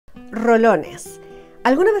Rolones.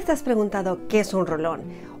 ¿Alguna vez te has preguntado qué es un rolón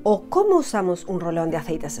o cómo usamos un rolón de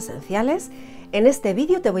aceites esenciales? En este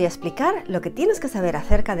vídeo te voy a explicar lo que tienes que saber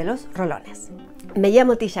acerca de los rolones. Me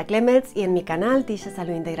llamo Tisha Klemetz y en mi canal Tisha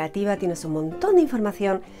Salud Integrativa tienes un montón de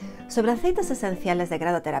información sobre aceites esenciales de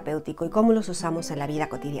grado terapéutico y cómo los usamos en la vida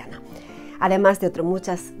cotidiana. Además de otros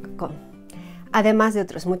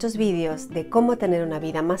muchos vídeos de cómo tener una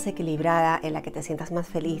vida más equilibrada en la que te sientas más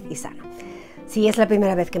feliz y sano. Si es la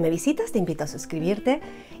primera vez que me visitas, te invito a suscribirte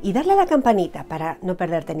y darle a la campanita para no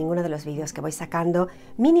perderte ninguno de los vídeos que voy sacando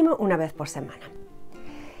mínimo una vez por semana.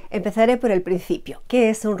 Empezaré por el principio. ¿Qué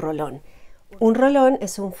es un rolón? Un rolón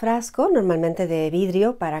es un frasco, normalmente de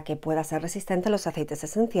vidrio, para que pueda ser resistente a los aceites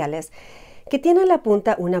esenciales, que tiene en la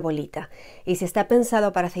punta una bolita. Y si está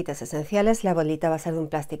pensado para aceites esenciales, la bolita va a ser de un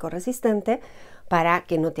plástico resistente para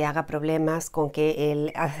que no te haga problemas con que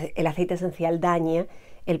el aceite esencial dañe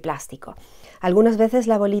el plástico. Algunas veces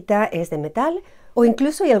la bolita es de metal o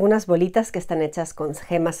incluso hay algunas bolitas que están hechas con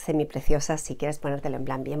gemas semipreciosas si quieres ponértelo en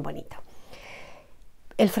plan bien bonito.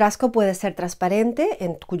 El frasco puede ser transparente,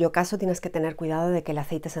 en cuyo caso tienes que tener cuidado de que el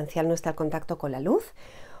aceite esencial no esté al contacto con la luz,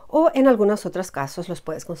 o en algunos otros casos los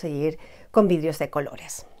puedes conseguir con vidrios de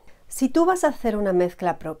colores. Si tú vas a hacer una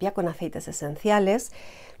mezcla propia con aceites esenciales,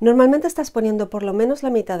 normalmente estás poniendo por lo menos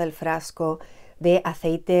la mitad del frasco de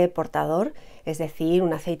aceite portador, es decir,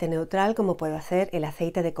 un aceite neutral como puede ser el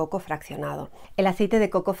aceite de coco fraccionado. El aceite de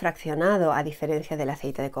coco fraccionado, a diferencia del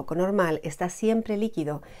aceite de coco normal, está siempre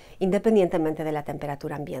líquido, independientemente de la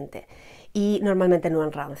temperatura ambiente y normalmente no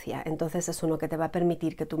enrancia, entonces es uno que te va a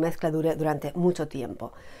permitir que tu mezcla dure durante mucho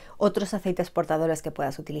tiempo. Otros aceites portadores que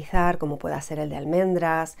puedas utilizar, como pueda ser el de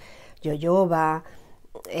almendras, yoyoba,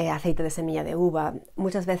 aceite de semilla de uva,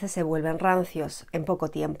 muchas veces se vuelven rancios en poco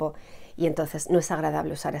tiempo y entonces no es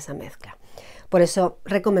agradable usar esa mezcla. Por eso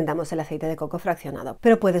recomendamos el aceite de coco fraccionado,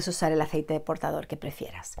 pero puedes usar el aceite portador que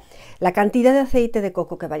prefieras. La cantidad de aceite de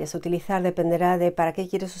coco que vayas a utilizar dependerá de para qué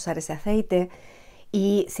quieres usar ese aceite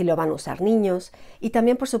y si lo van a usar niños y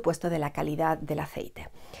también, por supuesto, de la calidad del aceite.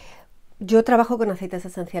 Yo trabajo con aceites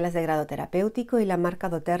esenciales de grado terapéutico y la marca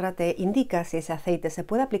doTERRA te indica si ese aceite se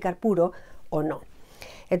puede aplicar puro o no.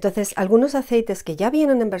 Entonces, algunos aceites que ya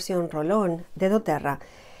vienen en versión rolón de doTERRA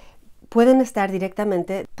pueden estar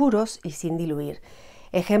directamente puros y sin diluir.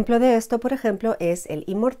 Ejemplo de esto, por ejemplo, es el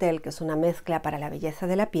Immortel, que es una mezcla para la belleza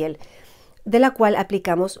de la piel, de la cual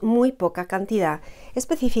aplicamos muy poca cantidad,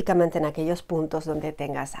 específicamente en aquellos puntos donde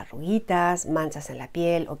tengas arruguitas, manchas en la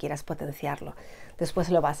piel o quieras potenciarlo. Después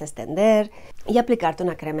lo vas a extender y aplicarte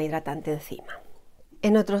una crema hidratante encima.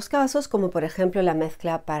 En otros casos, como por ejemplo la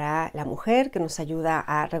mezcla para la mujer, que nos ayuda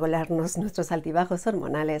a regularnos nuestros altibajos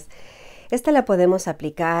hormonales, esta la podemos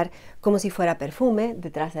aplicar como si fuera perfume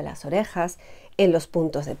detrás de las orejas, en los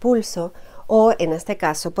puntos de pulso, o en este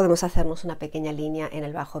caso podemos hacernos una pequeña línea en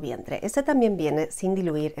el bajo vientre. Este también viene sin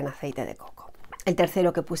diluir en aceite de coco. El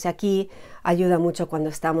tercero que puse aquí ayuda mucho cuando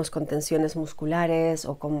estamos con tensiones musculares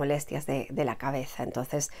o con molestias de la cabeza.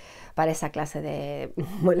 Entonces, para esa clase de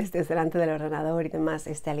molestias delante del ordenador y demás,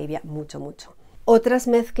 este alivia mucho. Otras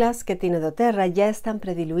mezclas que tiene doTERRA ya están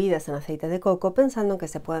prediluidas en aceite de coco, pensando en que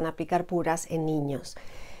se puedan aplicar puras en niños.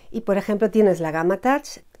 Y por ejemplo tienes la gama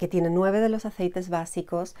Touch, que tiene 9 de los aceites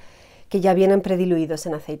básicos que ya vienen prediluidos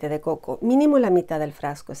en aceite de coco. Mínimo la mitad del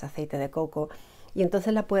frasco es aceite de coco y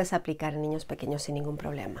entonces la puedes aplicar en niños pequeños sin ningún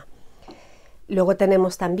problema. Luego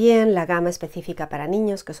tenemos también la gama específica para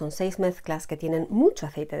niños, que son 6 mezclas que tienen mucho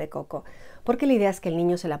aceite de coco, porque la idea es que el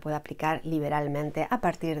niño se la pueda aplicar liberalmente a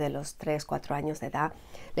partir de los 3-4 años de edad.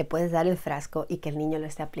 Le puedes dar el frasco y que el niño lo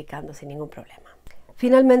esté aplicando sin ningún problema.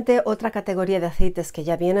 Finalmente, otra categoría de aceites que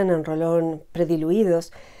ya vienen en rolón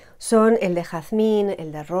prediluidos son el de jazmín,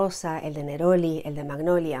 el de rosa, el de neroli, el de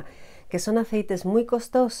magnolia, que son aceites muy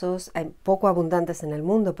costosos, poco abundantes en el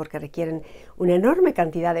mundo porque requieren una enorme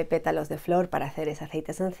cantidad de pétalos de flor para hacer ese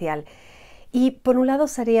aceite esencial. Y por un lado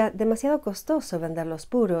sería demasiado costoso venderlos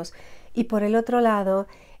puros y por el otro lado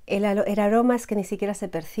el aroma es que ni siquiera se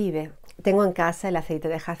percibe. Tengo en casa el aceite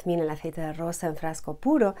de jazmín, el aceite de rosa en frasco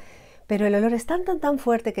puro, pero el olor es tan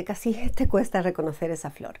fuerte que casi te cuesta reconocer esa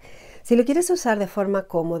flor. Si lo quieres usar de forma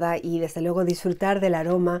cómoda y desde luego disfrutar del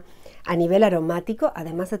aroma a nivel aromático,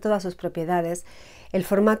 además de todas sus propiedades, el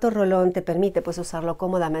formato rolón te permite usarlo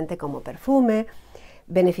cómodamente como perfume,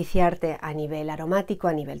 beneficiarte a nivel aromático,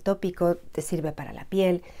 a nivel tópico, te sirve para la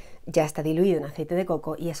piel, ya está diluido en aceite de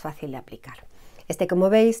coco y es fácil de aplicar. Este, como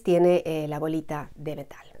veis, tiene la bolita de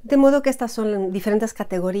metal. De modo que estas son diferentes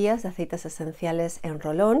categorías de aceites esenciales en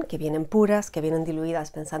rolón, que vienen puras, que vienen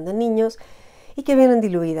diluidas pensando en niños y que vienen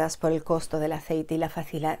diluidas por el costo del aceite y la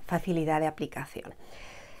facilidad de aplicación.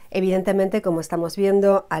 Evidentemente, como estamos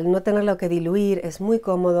viendo, al no tenerlo que diluir es muy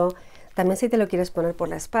cómodo. También si te lo quieres poner por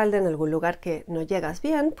la espalda en algún lugar que no llegas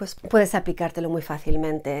bien, pues puedes aplicártelo muy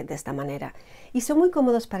fácilmente de esta manera. Y son muy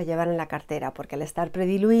cómodos para llevar en la cartera, porque al estar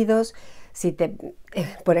prediluidos,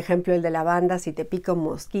 por ejemplo el de lavanda, si te pica un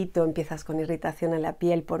mosquito, empiezas con irritación en la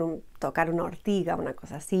piel por tocar una ortiga, una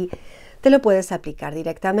cosa así, te lo puedes aplicar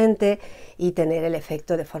directamente y tener el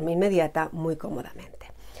efecto de forma inmediata muy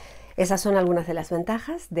cómodamente. Esas son algunas de las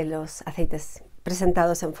ventajas de los aceites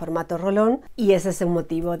presentados en formato rolón, y ese es el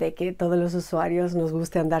motivo de que todos los usuarios nos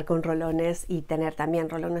guste andar con rolones y tener también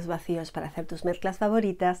rolones vacíos para hacer tus mezclas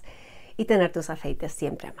favoritas y tener tus aceites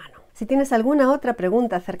siempre a mano. Si tienes alguna otra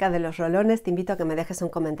pregunta acerca de los rolones, te invito a que me dejes un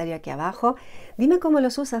comentario aquí abajo. Dime cómo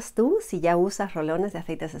los usas tú, si ya usas rolones de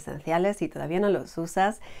aceites esenciales, si todavía no los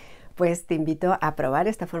usas, pues te invito a probar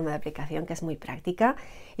esta forma de aplicación que es muy práctica,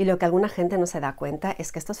 y lo que alguna gente no se da cuenta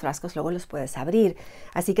es que estos frascos luego los puedes abrir,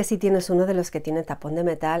 así que si tienes uno de los que tiene tapón de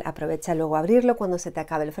metal, aprovecha luego a abrirlo cuando se te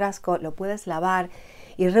acabe el frasco, lo puedes lavar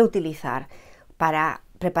y reutilizar para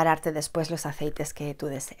prepararte después los aceites que tú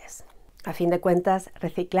desees. A fin de cuentas,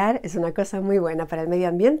 reciclar es una cosa muy buena para el medio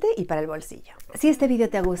ambiente y para el bolsillo. Si este vídeo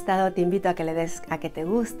te ha gustado, te invito a que le des a que te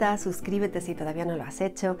gusta, suscríbete si todavía no lo has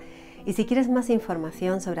hecho. Y si quieres más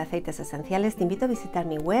información sobre aceites esenciales, te invito a visitar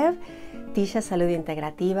mi web,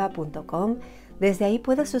 tishasaludintegrativa.com. Desde ahí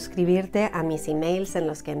puedes suscribirte a mis emails en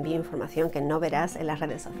los que envío información que no verás en las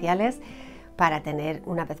redes sociales, para tener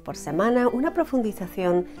una vez por semana una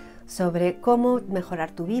profundización sobre cómo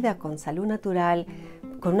mejorar tu vida con salud natural,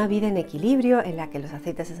 con una vida en equilibrio en la que los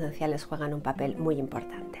aceites esenciales juegan un papel muy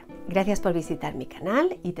importante. Gracias por visitar mi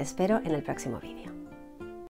canal y te espero en el próximo vídeo.